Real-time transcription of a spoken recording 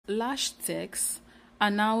lash techs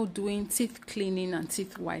are now doing teeth cleaning and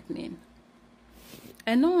teeth whitening.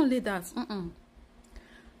 And not only that,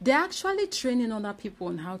 they're actually training other people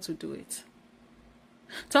on how to do it.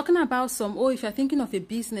 Talking about some, if you're thinking of a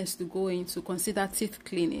business to go into, consider teeth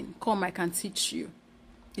cleaning. Come, I can teach you.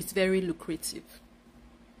 It's very lucrative.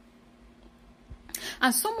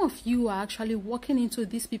 And some of you are actually walking into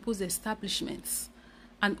these people's establishments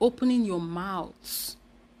and opening your mouths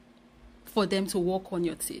for them to work on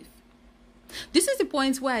your teeth. This is the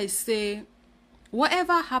point where I say,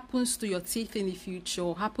 whatever happens to your teeth in the future,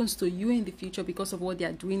 or happens to you in the future because of what they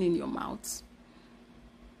are doing in your mouth,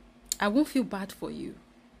 I won't feel bad for you.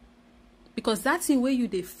 Because that's the way you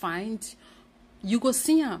find, you go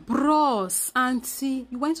see her, bros, auntie,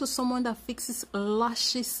 you went to someone that fixes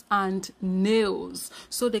lashes and nails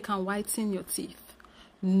so they can whiten your teeth.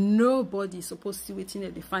 Nobody is supposed to wait in a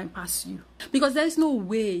defined past you. Because there is no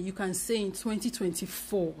way you can say in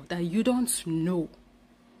 2024 that you don't know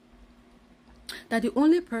that the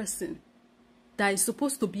only person that is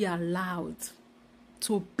supposed to be allowed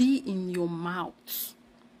to be in your mouth,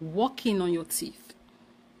 working on your teeth,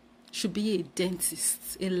 should be a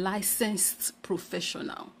dentist, a licensed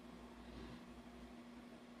professional.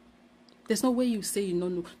 There's no way you say you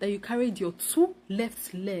don't know that you carried your 2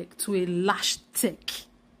 left leg to a lash tech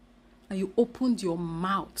and you opened your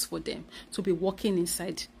mouth for them to be walking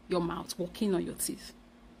inside your mouth, walking on your teeth.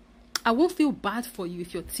 I won't feel bad for you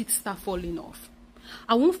if your teeth start falling off.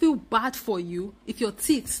 I won't feel bad for you if your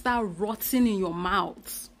teeth start rotting in your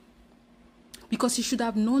mouth. Because you should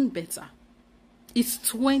have known better. It's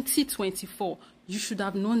 2024. You should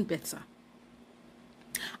have known better.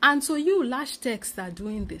 And so you lash techs that are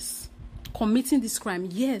doing this, committing this crime,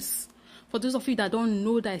 yes. For those of you that don't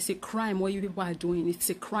know that it's a crime, what you people are doing, it's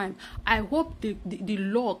a crime. I hope the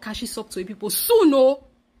law catches up to you people soon,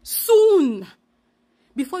 soon.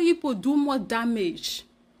 Before you people do more damage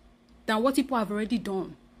than what people have already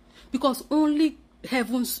done. Because only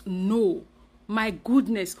heavens know, my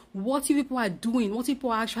goodness, what you people are doing, what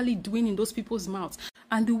people are actually doing in those people's mouths.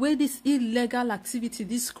 And the way this illegal activity,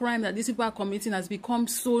 this crime that these people are committing has become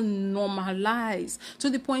so normalized to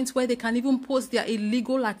the point where they can even post their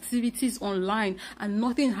illegal activities online and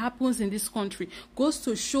nothing happens in this country, goes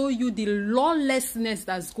to show you the lawlessness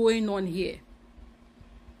that's going on here.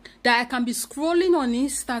 That I can be scrolling on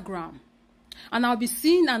Instagram and I'll be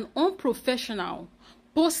seeing an unprofessional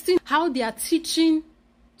posting how they are teaching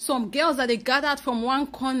some girls that they gathered from one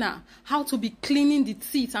corner how to be cleaning the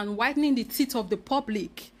teeth and whitening the teeth of the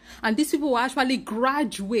public. And these people will actually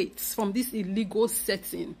graduate from this illegal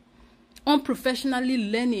setting,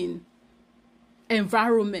 unprofessionally learning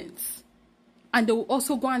environments. And they will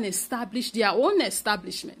also go and establish their own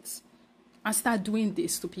establishments and start doing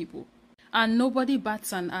this to people. And nobody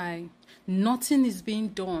bats an eye. Nothing is being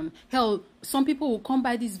done. Hell, some people will come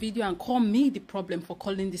by this video and call me the problem for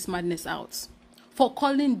calling this madness out. For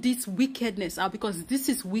calling this wickedness out, because this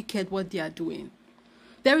is wicked what they are doing.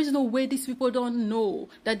 There is no way these people don't know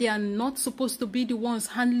that they are not supposed to be the ones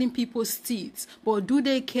handling people's teeth. But do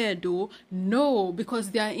they care though? No,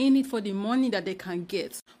 because they are in it for the money that they can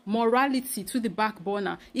get. Morality to the back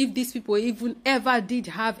burner. If these people even ever did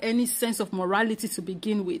have any sense of morality to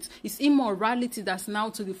begin with, it's immorality that's now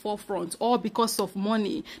to the forefront, all because of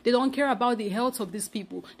money. They don't care about the health of these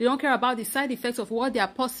people. They don't care about the side effects of what they are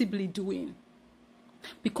possibly doing.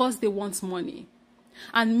 Because they want money.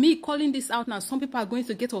 And me calling this out now, some people are going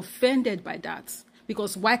to get offended by that.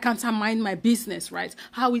 Because why can't I mind my business, right?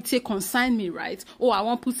 How it take consign me, right? Oh, I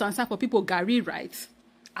want to put answer for people Gary, right?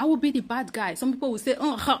 I will be the bad guy. Some people will say,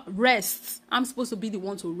 rest. I'm supposed to be the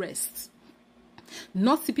one to rest.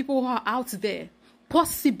 Not the people who are out there,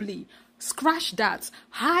 possibly, scratch that,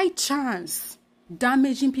 high chance,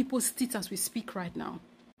 damaging people's teeth as we speak right now.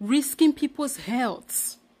 Risking people's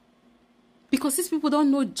health. Because these people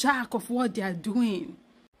don't know jack of what they are doing.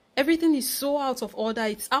 Everything is so out of order.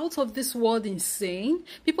 It's out of this world insane.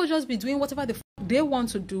 People just be doing whatever they want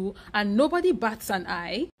to do and nobody bats an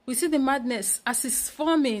eye. We see the madness as it's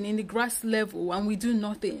forming in the grass level and we do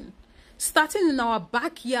nothing. Starting in our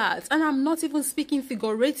backyards, and I'm not even speaking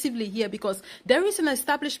figuratively here because there is an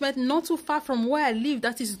establishment not too far from where I live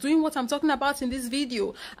that is doing what I'm talking about in this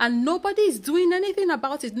video, and nobody is doing anything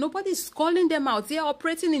about it. Nobody is calling them out. They are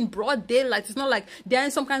operating in broad daylight. It's not like they're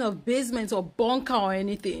in some kind of basement or bunker or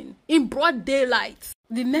anything. In broad daylight.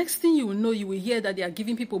 The next thing you will know, you will hear that they are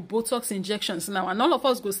giving people Botox injections now, and all of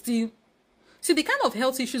us go still see the kind of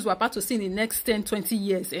health issues we're about to see in the next 10-20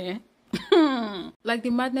 years, Like, the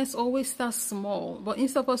madness always starts small, but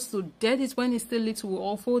instead of us to dead it when it's still little, we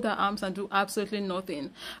all fold our arms and do absolutely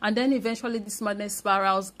nothing. And then eventually this madness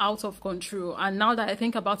spirals out of control. And now that I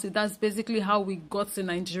think about it, that's basically how we got to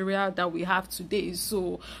Nigeria that we have today.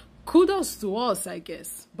 So kudos to us, I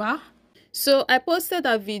guess. Bah. So I posted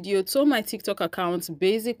that video to my TikTok account,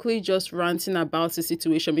 basically just ranting about the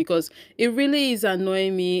situation because it really is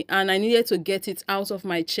annoying me, and I needed to get it out of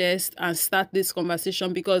my chest and start this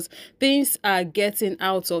conversation because things are getting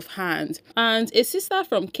out of hand. And a sister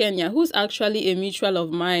from Kenya, who's actually a mutual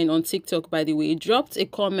of mine on TikTok, by the way, dropped a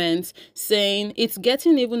comment saying it's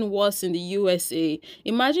getting even worse in the USA.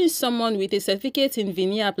 Imagine someone with a certificate in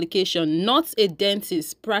veneer application, not a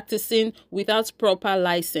dentist, practicing without proper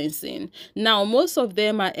licensing. Now, most of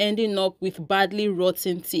them are ending up with badly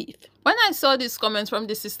rotten teeth. When I saw this comment from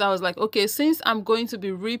this sister, I was like, okay, since I'm going to be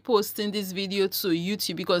reposting this video to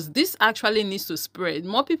YouTube because this actually needs to spread.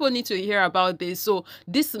 More people need to hear about this so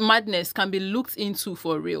this madness can be looked into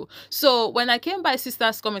for real. So when I came by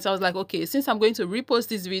sister's comments, I was like, okay, since I'm going to repost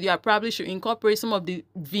this video, I probably should incorporate some of the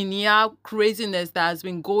veneer craziness that has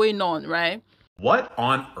been going on, right? What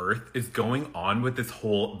on earth is going on with this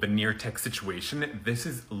whole veneer tech situation? This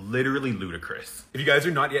is literally ludicrous. If you guys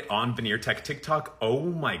are not yet on veneer tech TikTok, oh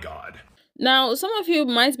my God. Now, some of you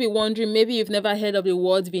might be wondering, maybe you've never heard of the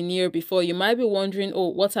word veneer before. You might be wondering, oh,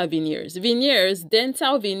 what are veneers? Veneers,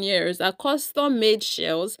 dental veneers, are custom-made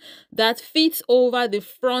shells that fit over the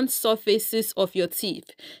front surfaces of your teeth.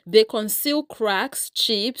 They conceal cracks,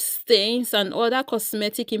 chips, stains, and other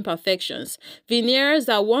cosmetic imperfections. Veneers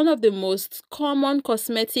are one of the most common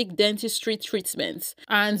cosmetic dentistry treatments,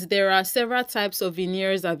 and there are several types of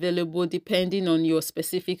veneers available depending on your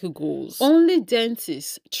specific goals. Only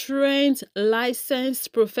dentists trained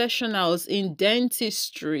licensed professionals in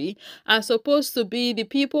dentistry are supposed to be the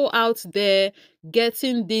people out there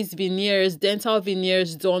getting these veneers, dental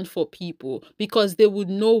veneers, done for people because they would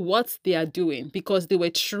know what they are doing because they were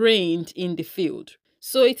trained in the field.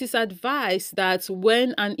 So it is advised that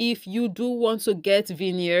when and if you do want to get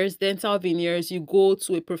veneers, dental veneers, you go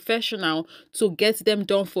to a professional to get them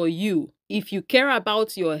done for you. If you care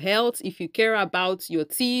about your health, if you care about your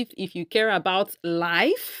teeth, if you care about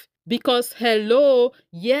life, because hello,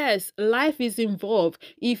 yes, life is involved.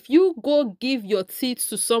 If you go give your teeth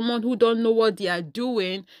to someone who don't know what they are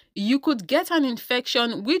doing, you could get an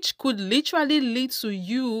infection which could literally lead to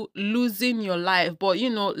you losing your life. But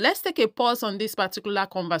you know, let's take a pause on this particular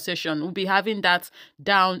conversation. We'll be having that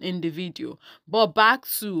down in the video. But back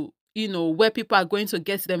to where people are going to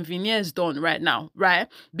get them veneers done right now, right?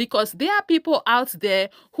 Because there are people out there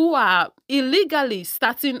who are illegally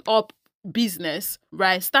starting up business,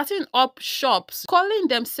 right? Starting up shops, calling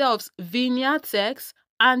themselves veneer techs,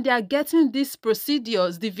 and they are getting these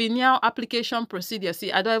procedures, the veneer application procedure.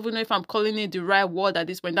 See, I don't even know if I'm calling it the right word at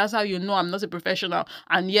this point. That's how you know I'm not a professional.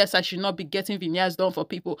 And yes, I should not be getting veneers done for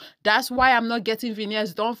people. That's why I'm not getting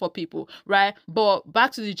veneers done for people, right? But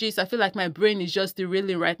back to the gist, I feel like my brain is just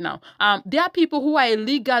derailing right now. There are people who are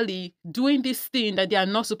illegally doing this thing that they are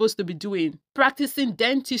not supposed to be doing, practicing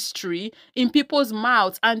dentistry in people's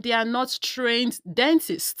mouths, and they are not trained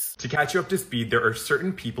dentists. To catch you up to speed, there are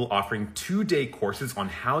certain people offering 2-day courses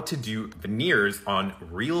on how to do veneers on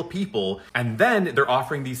real people, and then they're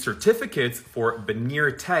offering these certificates for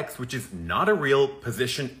veneer techs, which is not a real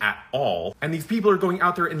position at all. And these people are going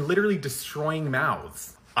out there and literally destroying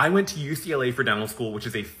mouths. I went to UCLA for dental school, which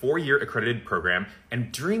is a 4-year accredited program.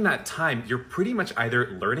 And during that time, you're pretty much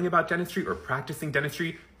either learning about dentistry or practicing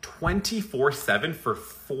dentistry 24/7 for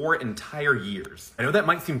 4 entire years. I know that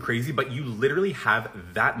might seem crazy, but you literally have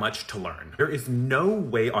that much to learn. There is no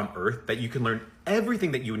way on earth that you can learn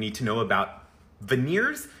everything that you need to know about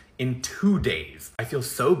veneers in 2 days. I feel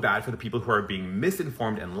so bad for the people who are being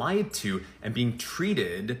misinformed and lied to and being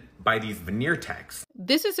treated by these veneer techs.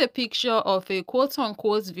 This is a picture of a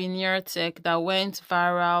quote-unquote veneer tech that went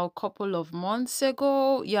viral a couple of months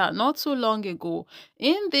ago. Yeah, not too long ago.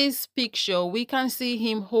 In this picture, we can see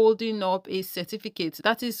him holding up a certificate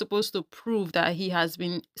that is supposed to prove that he has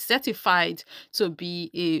been certified to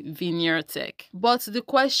be a veneer tech. But the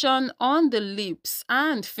question on the lips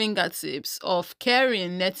and fingertips of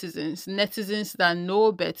caring netizens that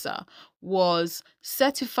know better, was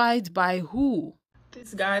certified by who?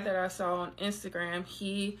 This guy that I saw on Instagram,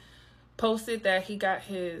 he posted that he got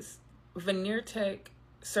his veneer tech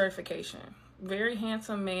certification. Very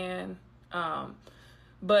handsome man.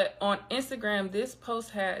 But on Instagram, this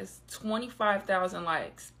post has 25,000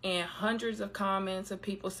 likes and hundreds of comments of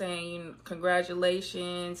people saying,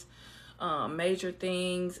 congratulations, major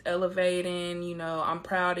things, elevating, I'm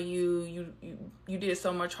proud of you. You did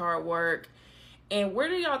so much hard work. And where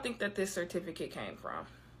do y'all think that this certificate came from?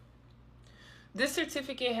 This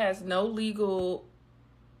certificate has no legal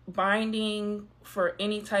binding for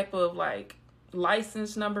any type of like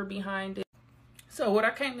license number behind it. So what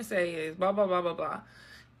I came to say is blah, blah, blah, blah, blah.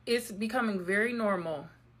 It's becoming very normal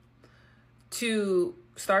to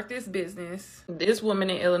start this business. This woman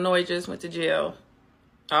in Illinois just went to jail.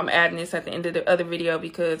 I'm adding this at the end of the other video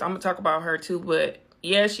because I'm going to talk about her too. But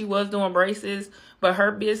yeah, she was doing braces, but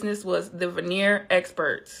her business was the veneer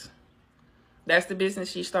experts. That's the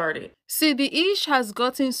business she started. See, the ish has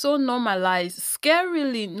gotten so normalized,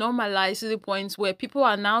 scarily normalized, to the point where people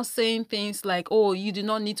are now saying things like, oh, you do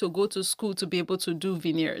not need to go to school to be able to do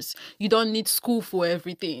veneers. You don't need school for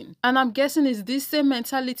everything. And I'm guessing it's this same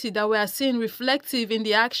mentality that we are seeing reflective in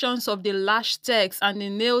the actions of the lash techs and the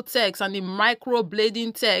nail techs and the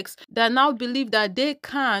microblading techs that now believe that they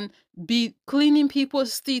can be cleaning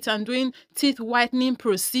people's teeth and doing teeth whitening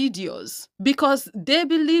procedures because they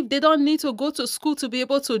believe they don't need to go to school to be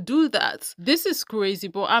able to do that. This is crazy,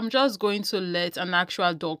 but I'm just going to let an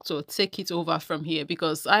actual doctor take it over from here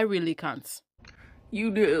because I really can't. You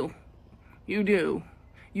do. You do.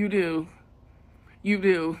 You do. You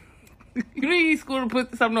do. You need school to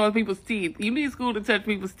put something on people's teeth. You need school to touch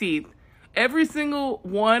people's teeth. Every single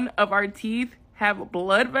one of our teeth have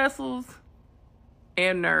blood vessels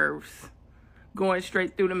and nerves going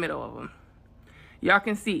straight through the middle of them. Y'all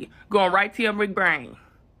can see going right to your big brain.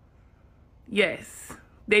 Yes,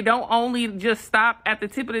 they don't only just stop at the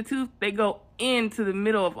tip of the tooth, they go into the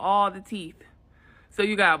middle of all the teeth. So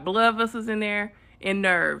you got blood vessels in there and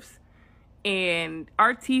nerves. And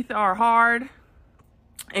our teeth are hard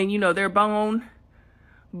and you know they're bone,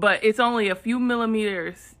 but it's only a few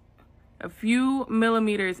millimeters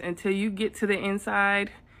until you get to the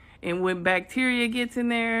inside. And when bacteria gets in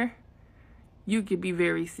there, you could be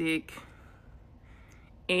very sick.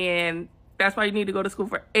 And that's why you need to go to school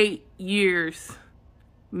for 8 years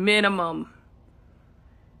minimum.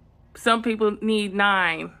 Some people need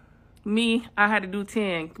 9. Me, I had to do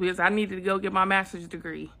 10 because I needed to go get my master's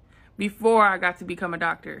degree before I got to become a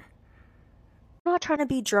doctor. I'm not trying to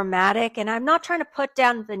be dramatic and I'm not trying to put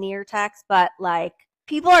down veneer techs, but like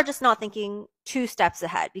people are just not thinking 2 steps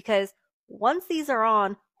ahead because once these are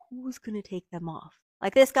on, who's going to take them off?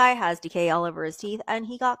 Like this guy has decay all over his teeth and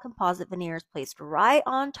he got composite veneers placed right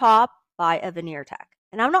on top by a veneer tech.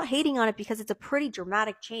 And I'm not hating on it because it's a pretty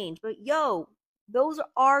dramatic change, but yo, those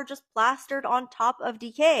are just plastered on top of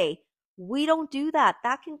decay. We don't do that.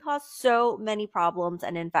 That can cause so many problems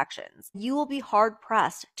and infections. You will be hard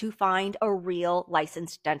pressed to find a real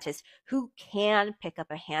licensed dentist who can pick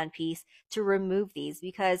up a handpiece to remove these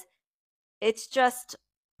because it's just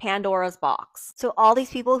Pandora's box. So all these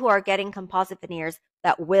people who are getting composite veneers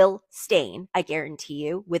that will stain, I guarantee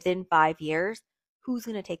you, within 5 years, who's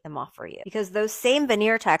going to take them off for you? Because those same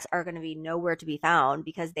veneer techs are going to be nowhere to be found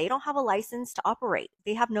because they don't have a license to operate.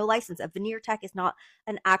 They have no license. A veneer tech is not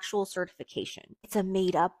an actual certification. It's a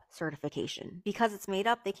made up certification. Because it's made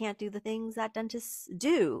up, they can't do the things that dentists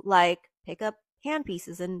do, like pick up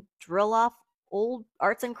handpieces and drill off old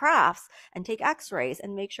arts and crafts and take x-rays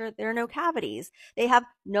and make sure there are no cavities. They have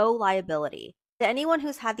no liability. To anyone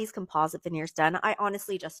who's had these composite veneers done, I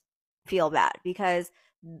honestly just feel bad because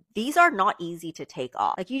these are not easy to take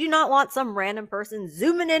off. Like, you do not want some random person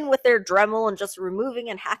zooming in with their Dremel and just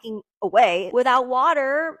removing and hacking away without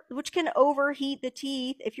water, which can overheat the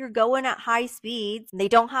teeth if you're going at high speeds. They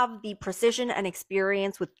don't have the precision and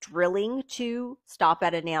experience with drilling to stop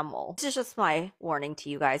at enamel. This is just my warning to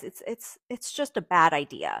you guys. It's just a bad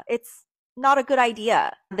idea. It's not a good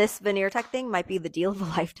idea. This veneer tech thing might be the deal of a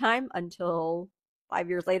lifetime until 5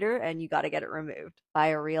 years later and you got to get it removed by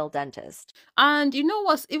a real dentist. And you know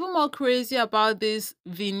what's even more crazy about this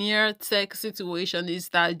veneer tech situation is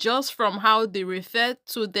that just from how they refer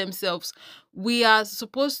to themselves, we are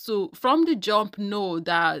supposed to, from the jump, know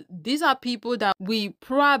that these are people that we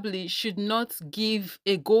probably should not give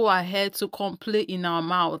a go-ahead to come play in our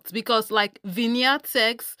mouths, because like veneer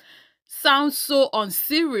techs sounds so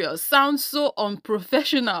unserious, sounds so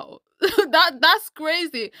unprofessional. That's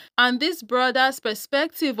crazy. And this brother's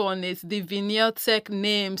perspective on it, the veneer tech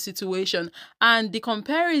name situation, and the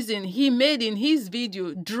comparison he made in his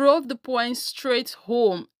video drove the point straight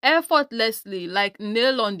home, effortlessly, like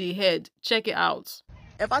nail on the head. Check it out.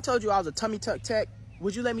 If I told you I was a tummy tuck tech,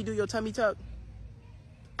 would you let me do your tummy tuck?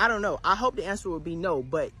 I don't know. I hope the answer would be no,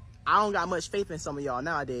 but I don't got much faith in some of y'all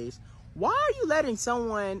nowadays. Why are you letting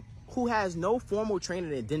someone who has no formal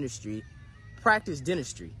training in dentistry practice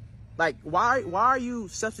dentistry? Like, why are you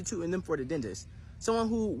substituting them for the dentist? Someone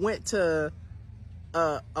who went to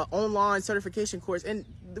an online certification course, and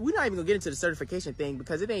we're not even gonna get into the certification thing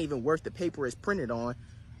because it ain't even worth the paper it's printed on.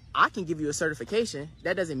 I can give you a certification.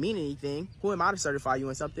 That doesn't mean anything. Who am I to certify you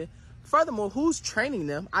in something? Furthermore, who's training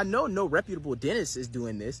them? I know no reputable dentist is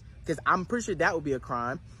doing this because I'm pretty sure that would be a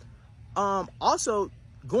crime. Also,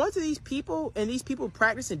 going to these people and these people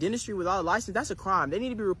practicing dentistry without a license, that's a crime. They need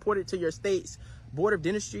to be reported to your state's Board of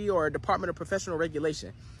Dentistry or Department of Professional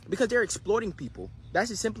Regulation because they're exploiting people. That's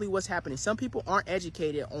just simply what's happening. Some people aren't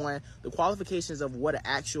educated on the qualifications of what an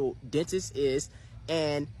actual dentist is,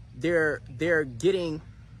 and they're getting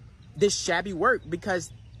this shabby work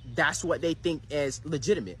because that's what they think is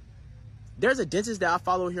legitimate. There's a dentist that I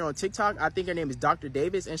follow here on TikTok. I think her name is Dr.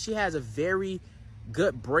 Davis, and she has a very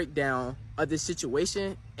good breakdown of this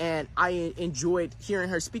situation, and I enjoyed hearing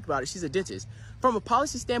her speak about it. She's a dentist. From a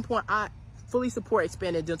policy standpoint, I fully support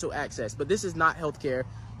expanded dental access, but this is not healthcare.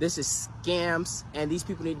 This is scams, and these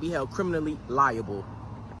people need to be held criminally liable.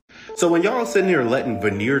 So when y'all sitting here letting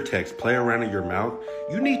veneer techs play around in your mouth,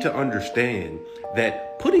 you need to understand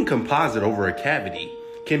that putting composite over a cavity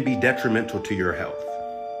can be detrimental to your health.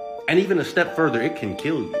 And even a step further, it can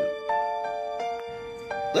kill you.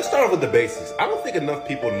 Let's start off with the basics. I don't think enough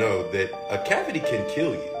people know that a cavity can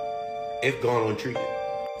kill you if gone untreated.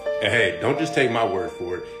 And hey, don't just take my word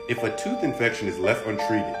for it. If a tooth infection is left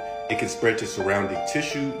untreated, it can spread to surrounding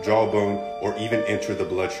tissue, jawbone, or even enter the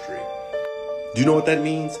bloodstream. Do you know what that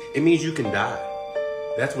means? It means you can die.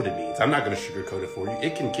 That's what it means. I'm not going to sugarcoat it for you.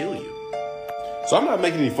 It can kill you. So I'm not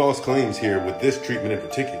making any false claims here with this treatment in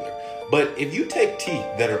particular. But if you take teeth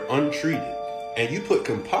that are untreated and you put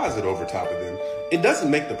composite over top of them, it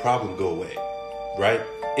doesn't make the problem go away, right?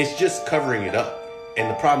 It's just covering it up. And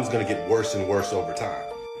the problem's going to get worse and worse over time.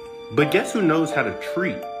 But guess who knows how to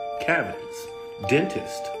treat cavities?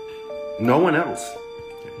 Dentist. No one else.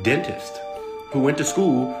 Dentist. Who went to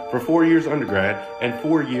school for 4 years undergrad and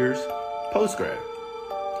 4 years postgrad.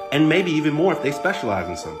 And maybe even more if they specialize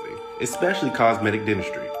in something, especially cosmetic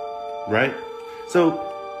dentistry, right? So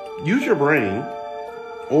use your brain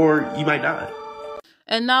or you might die.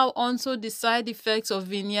 And now onto the side effects of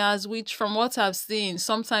veneers, which from what I've seen,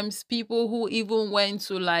 sometimes people who even went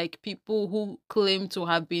to like people who claim to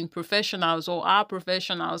have been professionals or are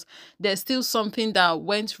professionals, there's still something that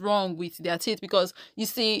went wrong with their teeth. Because you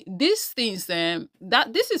see, these things,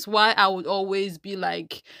 this is why I would always be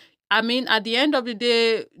like, I mean, at the end of the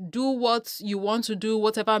day, do what you want to do,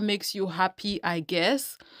 whatever makes you happy, I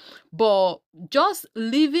guess. But just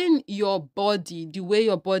living your body the way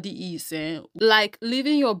your body is, like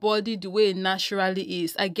living your body the way it naturally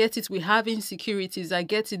is. I get it, we have insecurities. I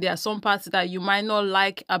get it, there are some parts that you might not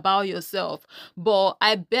like about yourself. But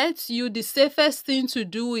I bet you the safest thing to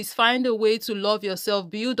do is find a way to love yourself,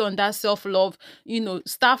 build on that self-love,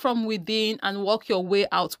 start from within and work your way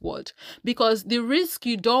outward. Because the risk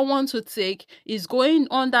you don't want to take is going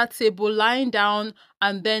on that table, lying down,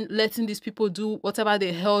 and then letting these people do whatever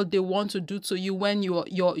the hell they want to do to you when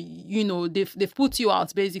they've put you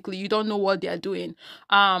out. Basically, you don't know what they're doing.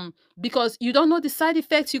 Because you don't know the side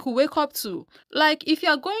effects you could wake up to. Like if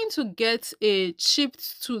you're going to get a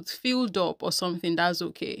chipped tooth filled up or something, that's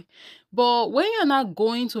okay. But when you're not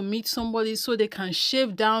going to meet somebody so they can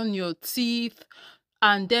shave down your teeth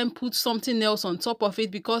and then put something else on top of it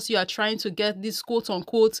because you are trying to get this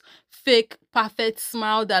quote-unquote fake perfect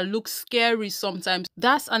smile that looks scary sometimes,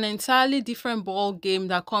 that's an entirely different ball game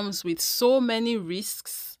that comes with so many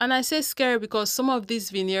risks. And I say scary because some of these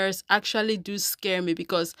veneers actually do scare me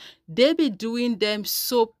because they be doing them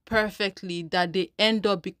so perfectly that they end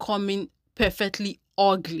up becoming perfectly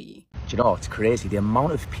ugly. Do you know, it's crazy the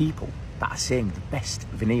amount of people that are saying the best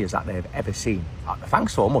veneers that they've ever seen.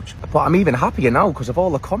 Thanks so much. But I'm even happier now because of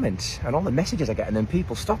all the comments and all the messages I get, and then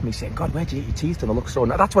people stop me saying, God, where'd you get your teeth done? They look so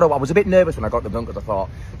nice. That's what I was a bit nervous when I got them done because I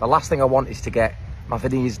thought the last thing I want is to get my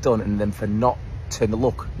veneers done and then for not to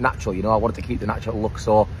look natural, I wanted to keep the natural look,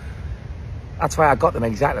 so that's why I got them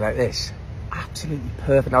exactly like this. Absolutely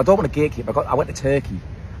perfect. Now I don't want to gatekeep. I went to Turkey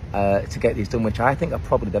to get these done, which I think are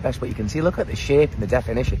probably the best. But you can see, look at the shape and the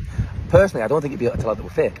definition. Personally, I don't think you'd be able to tell that they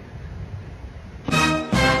were fake.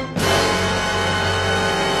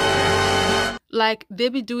 Like they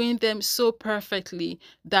be doing them so perfectly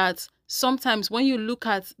that sometimes when you look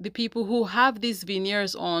at the people who have these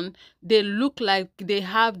veneers on, they look like they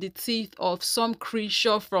have the teeth of some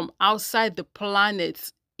creature from outside the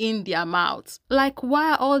planet in their mouths. Like,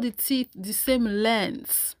 why are all the teeth the same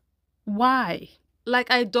length? Why?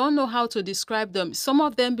 Like, I don't know how to describe them. Some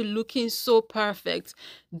of them be looking so perfect.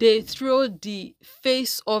 They throw the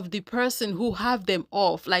face of the person who have them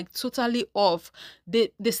off, like totally off.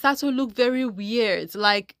 They start to look very weird.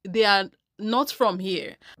 Like they are not from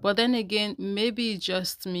here. But then again, maybe it's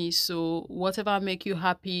just me, so whatever make you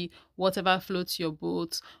happy, whatever floats your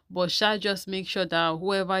boat, but shall just make sure that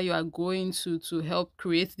whoever you are going to help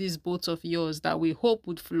create this boat of yours that we hope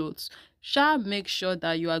would float, shall make sure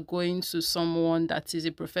that you are going to someone that is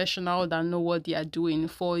a professional, that know what they are doing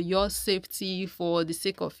for your safety, for the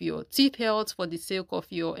sake of your teeth health, for the sake of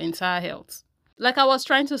your entire health. Like I was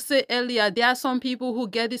trying to say earlier, there are some people who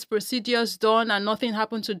get these procedures done and nothing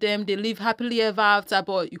happened to them. They live happily ever after,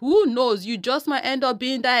 but who knows? You just might end up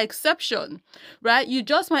being that exception, right? You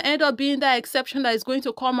just might end up being that exception that is going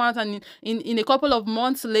to come out, and in a couple of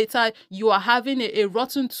months later, you are having a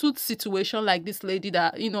rotten tooth situation like this lady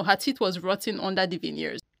that, you know, her teeth was rotting under the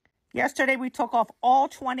veneers. Yesterday, we took off all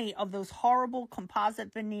 20 of those horrible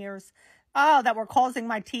composite veneers that were causing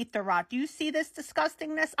my teeth to rot. Do you see this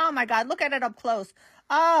disgustingness? Oh, my God. Look at it up close.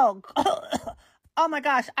 Oh, oh, my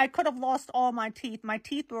gosh. I could have lost all my teeth. My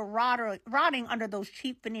teeth were rotting under those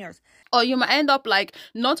cheap veneers. Or you might end up like,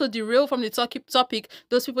 not to derail from the topic,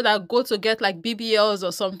 those people that go to get like BBLs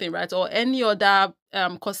or something, right? Or any other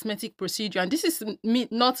cosmetic procedure. And this is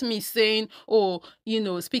not me saying, oh, you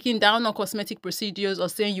know, speaking down on cosmetic procedures or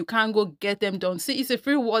saying you can't go get them done. See, it's a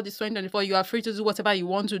free world. It's 2024. You are free to do whatever you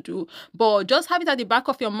want to do. But just have it at the back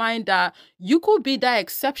of your mind that you could be that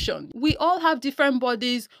exception. We all have different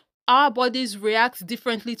bodies. Our bodies react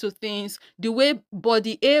differently to things. The way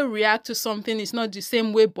body A reacts to something is not the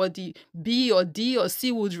same way body B or D or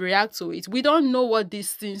C would react to it. We don't know what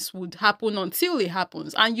these things would happen until it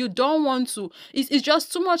happens. And you don't want to. It's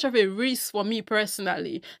just too much of a risk for me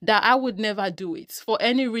personally that I would never do it for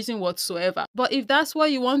any reason whatsoever. But if that's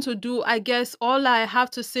what you want to do, I guess all I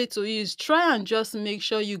have to say to you is try and just make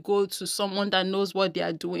sure you go to someone that knows what they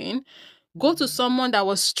are doing. Go to someone that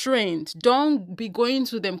was trained. Don't be going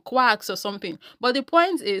to them quacks or something. But the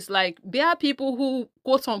point is, like, there are people who,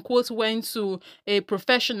 quote unquote, went to a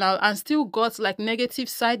professional and still got like negative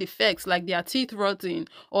side effects, like their teeth rotting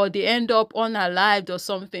or they end up unalived or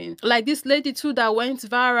something. Like this lady too that went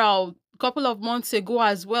viral couple of months ago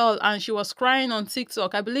as well, and she was crying on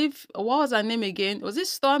TikTok. I believe, what was her name again? Was it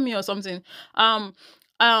Stormy or something?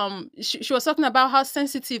 She was talking about how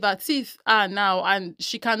sensitive her teeth are now, and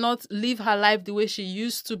she cannot live her life the way she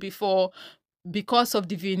used to before because of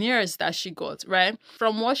the veneers that she got, right?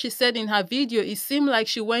 From what she said in her video, it seemed like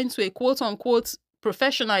she went to a quote-unquote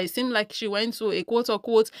professional. It seemed like she went to a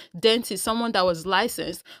quote-unquote dentist, someone that was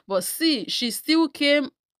licensed. But see, she still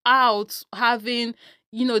came out having,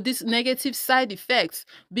 you know, this negative side effects,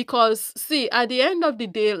 because see, at the end of the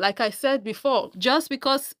day, like I said before, just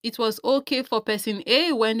because it was okay for person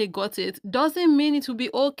A when they got it doesn't mean it will be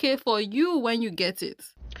okay for you when you get it.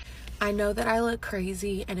 I know that I look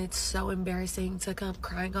crazy and it's so embarrassing to come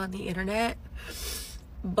crying on the internet,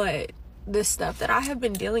 but the stuff that I have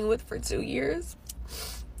been dealing with for 2 years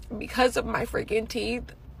because of my freaking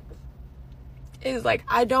teeth is like,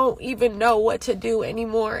 I don't even know what to do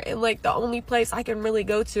anymore. And like, the only place I can really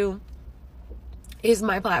go to is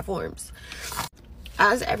my platforms.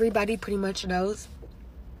 As everybody pretty much knows,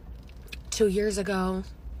 2 years ago,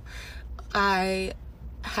 I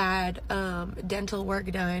had dental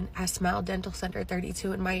work done at Smile Dental Center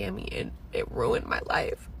 32 in Miami, and it ruined my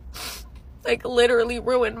life. Like, literally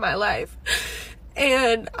ruined my life.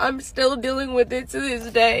 And I'm still dealing with it to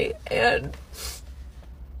this day. And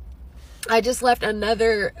I just left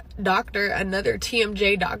another doctor, another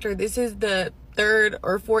TMJ doctor. This is the 3rd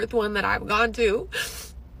or 4th one that I've gone to.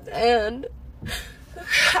 And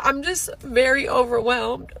I'm just very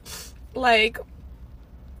overwhelmed. Like,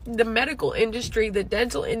 the medical industry, the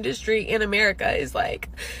dental industry in America is like,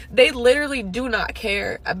 they literally do not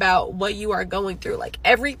care about what you are going through. Like,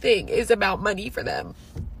 everything is about money for them.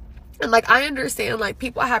 And like, I understand, like,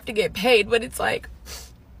 people have to get paid, but it's like,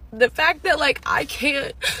 the fact that like, I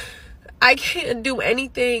can't do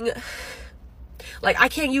anything. Like, I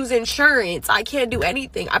can't use insurance. I can't do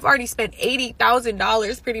anything. I've already spent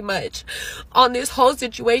 $80,000 pretty much on this whole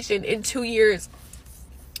situation in 2 years.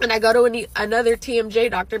 And I go to another TMJ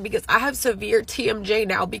doctor because I have severe TMJ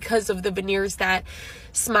now because of the veneers that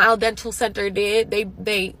Smile Dental Center did.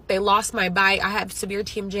 They lost my bite. I have severe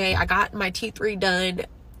TMJ. I got my teeth redone.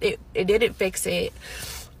 It didn't fix it.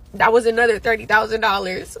 That was another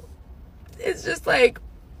 $30,000. It's just like,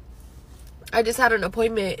 I just had an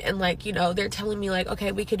appointment, and like, you know, they're telling me like,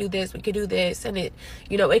 okay, we could do this, we could do this, and it,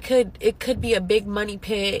 you know, it could be a big money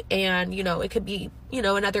pit, and you know, it could be, you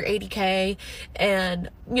know, another 80K, and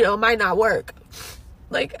you know, it might not work.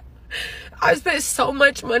 Like, I spent so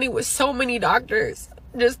much money with so many doctors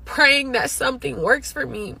just praying that something works for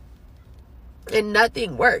me, and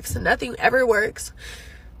nothing works. Nothing ever works.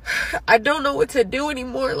 I don't know what to do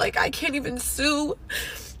anymore. Like, I can't even sue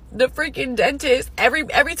the freaking dentist.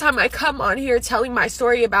 Every time I come on here telling my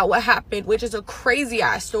story about what happened, which is a crazy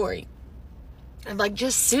ass story, I'm like,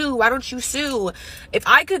 just sue. Why don't you sue? If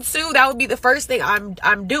I could sue, that would be the first thing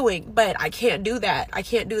I'm doing. But I can't do that. I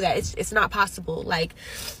can't do that. It's not possible. Like,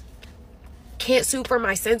 can't sue for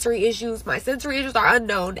my sensory issues. My sensory issues are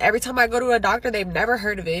unknown. Every time I go to a doctor, they've never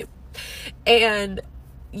heard of it. And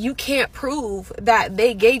you can't prove that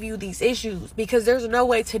they gave you these issues because there's no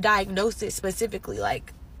way to diagnose it specifically.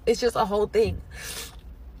 Like, it's just a whole thing.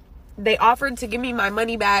 They offered to give me my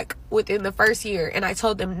money back within the first year, and I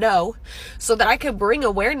told them no, so that I could bring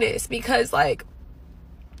awareness, because like,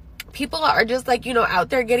 people are just like, you know, out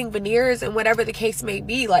there getting veneers and whatever the case may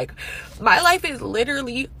be. Like, my life is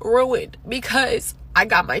literally ruined because I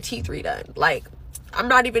got my teeth redone. Like, I'm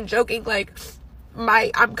not even joking. Like,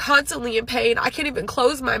 I'm constantly in pain. I can't even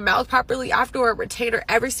close my mouth properly after a retainer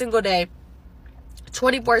every single day,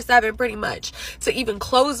 24/7 pretty much, to even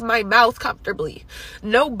close my mouth comfortably.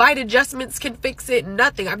 No bite adjustments can fix it.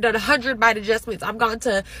 Nothing. I've done 100 bite adjustments. I've gone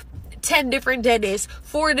to 10 different dentists,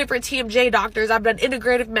 4 different TMJ doctors. I've done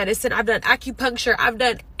integrative medicine. I've done acupuncture. I've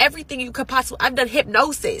done everything you could possibly. I've done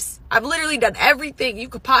hypnosis. I've literally done everything you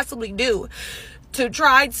could possibly do to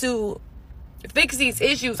try to fix these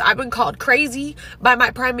issues. I've been called crazy by my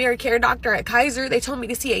primary care doctor at Kaiser. They told me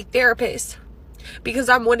to see a therapist because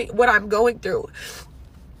I'm what I'm going through.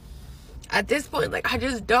 At this point, like, I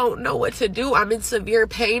just don't know what to do. I'm in severe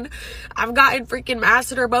pain. I've gotten freaking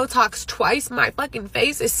masseter Botox twice. My fucking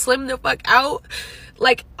face is slimmed the fuck out.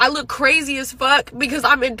 Like, I look crazy as fuck because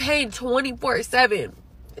I'm in pain 24/7.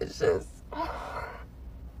 It's just,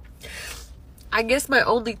 I guess my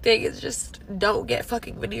only thing is just don't get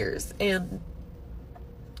fucking veneers and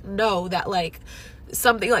know that, like,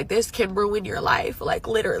 something like this can ruin your life, like,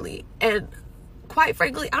 literally. And quite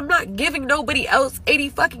frankly, I'm not giving nobody else 80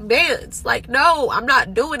 fucking bands. Like, no, I'm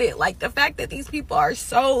not doing it. Like, the fact that these people are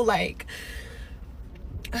so, like,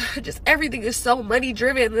 just everything is so money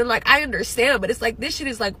driven, and like, I understand, but it's like, this shit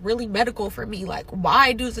is like really medical for me. Like,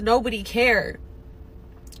 why does nobody care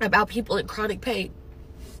about people in chronic pain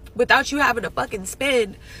without you having to fucking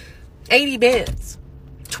spend 80 bands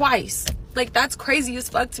twice? Like, that's crazy as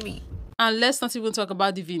fuck to me. And let's not even talk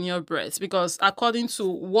about the veneer breath, because according to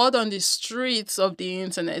word on the streets of the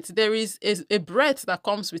internet, there is a breath that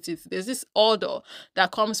comes with it. There's this odor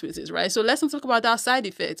that comes with it, right? So let's not talk about that side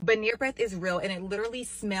effect. Veneer breath is real, and it literally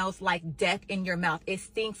smells like death in your mouth. It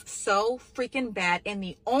stinks so freaking bad, and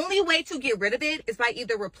the only way to get rid of it is by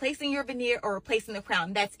either replacing your veneer or replacing the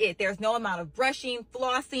crown. That's it. There's no amount of brushing,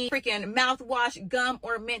 flossing, freaking mouthwash, gum,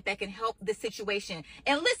 or mint that can help the situation.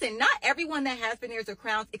 And listen, not everyone that has veneers or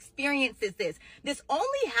crowns experiences this. This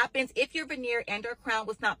only happens if your veneer and or crown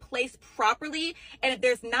was not placed properly, and if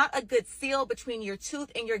there's not a good seal between your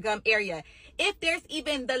tooth and your gum area. If there's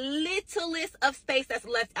even the littlest of space that's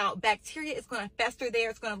left out, bacteria is going to fester there.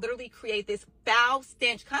 It's going to literally create this foul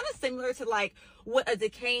stench, kind of similar to like what a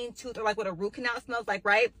decaying tooth or like what a root canal smells like,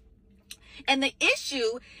 right? And the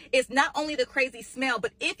issue is not only the crazy smell,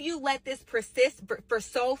 but if you let this persist for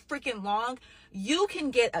so freaking long, you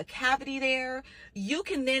can get a cavity there. You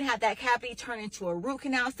can then have that cavity turn into a root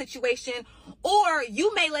canal situation, or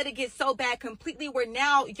you may let it get so bad completely where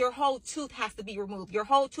now your whole tooth has to be removed. Your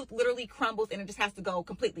whole tooth literally crumbles and it just has to go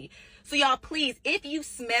completely. So y'all, please, if you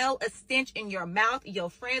smell a stench in your mouth, your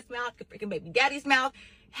friend's mouth, your freaking baby daddy's mouth,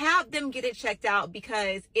 have them get it checked out,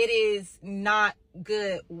 because it is not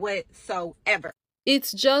good whatsoever.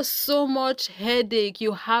 It's just so much headache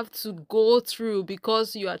you have to go through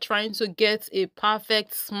because you are trying to get a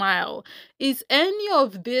perfect smile. Is any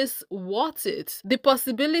of this worth it? The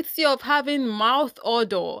possibility of having mouth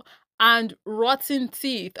odor and rotten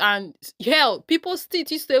teeth, and hell, people's teeth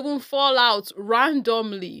used to even fall out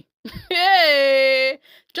randomly. Hey,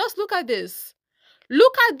 just look at this.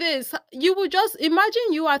 Look at this. You would just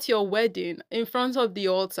imagine you at your wedding in front of the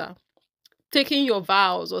altar, taking your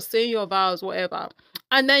vows or saying your vows, whatever,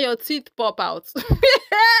 and then your teeth pop out.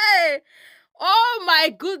 Oh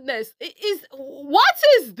my goodness. What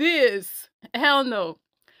is this? Hell no.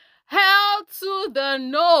 Hell to the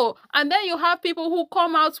no. And then you have people who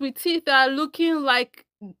come out with teeth that are looking like,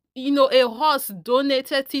 you know, a horse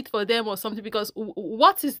donated teeth for them or something, because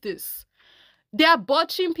what is this? They are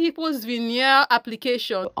botching people's veneer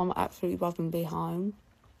application. I'm absolutely buzzing behind.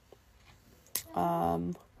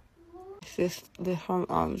 It's just the front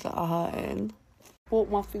arms that are hurting. Brought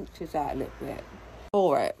my features out a little bit.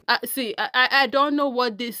 For it. See, I don't know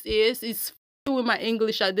what this is. It's with my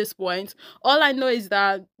English at this point. All I know is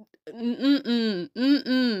that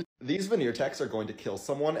These veneer techs are going to kill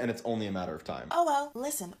someone, and it's only a matter of time. Oh well,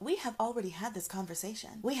 listen, we have already had this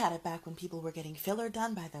conversation. We had it back when people were getting filler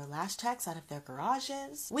done by their lash techs out of their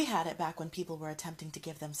garages. We had it back when people were attempting to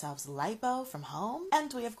give themselves lipo from home.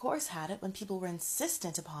 And we of course had it when people were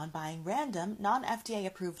insistent upon buying random, non-FDA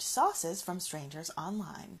approved sauces from strangers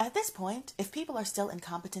online. At this point, if people are still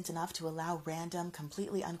incompetent enough to allow random,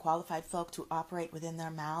 completely unqualified folk to operate within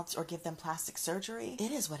their mouths or give them plastic surgery,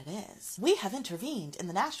 it is what it is. We have intervened in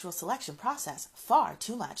the natural selection process far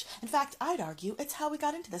too much. In fact, I'd argue it's how we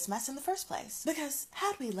got into this mess in the first place. Because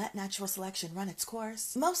had we let natural selection run its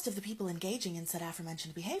course, most of the people engaging in said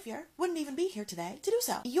aforementioned behavior wouldn't even be here today to do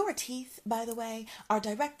so. Your teeth, by the way, are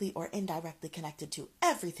directly or indirectly connected to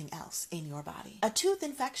everything else in your body. A tooth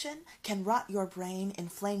infection can rot your brain,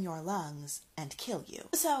 inflame your lungs, and kill you.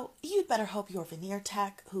 So you'd better hope your veneer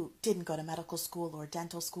tech, who didn't go to medical school or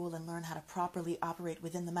dental school and learn how to properly operate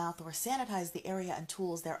within the mouth or sanitize the area and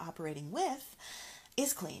tools they're operating with,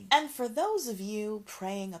 is clean. And for those of you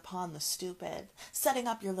preying upon the stupid, setting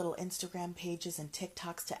up your little Instagram pages and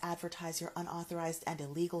TikToks to advertise your unauthorized and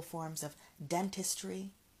illegal forms of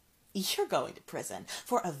dentistry, you're going to prison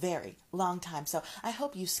for a very long time. So I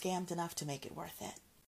hope you scammed enough to make it worth it.